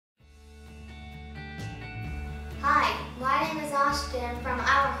Austin from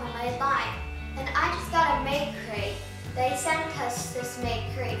Our Homemade Life, and I just got a MakeCrate. They sent us this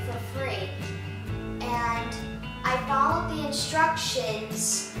MakeCrate for free, and I followed the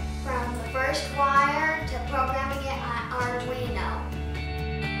instructions from the first wire to programming it on Arduino.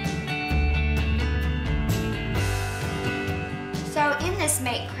 So in this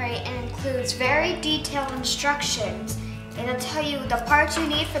MakeCrate, it includes very detailed instructions. It'll tell you the parts you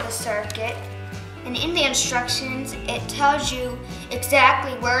need for the circuit, and in the instructions, it tells you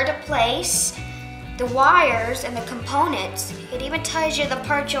exactly where to place the wires and the components. It even tells you the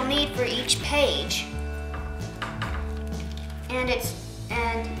parts you'll need for each page. And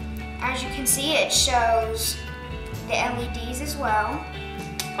as you can see, it shows the LEDs as well.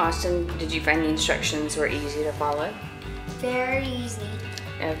 Austin, did you find the instructions were easy to follow? Very easy.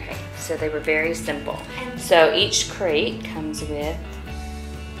 Okay, so they were very simple. So each crate comes with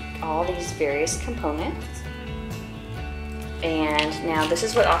all these various components. And now this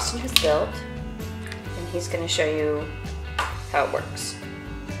is what Austin has built, and he's going to show you how it works.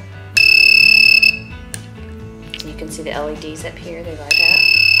 You can see the LEDs up here, they light up.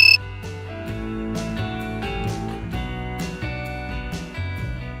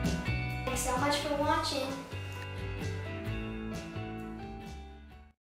 Thanks so much for watching.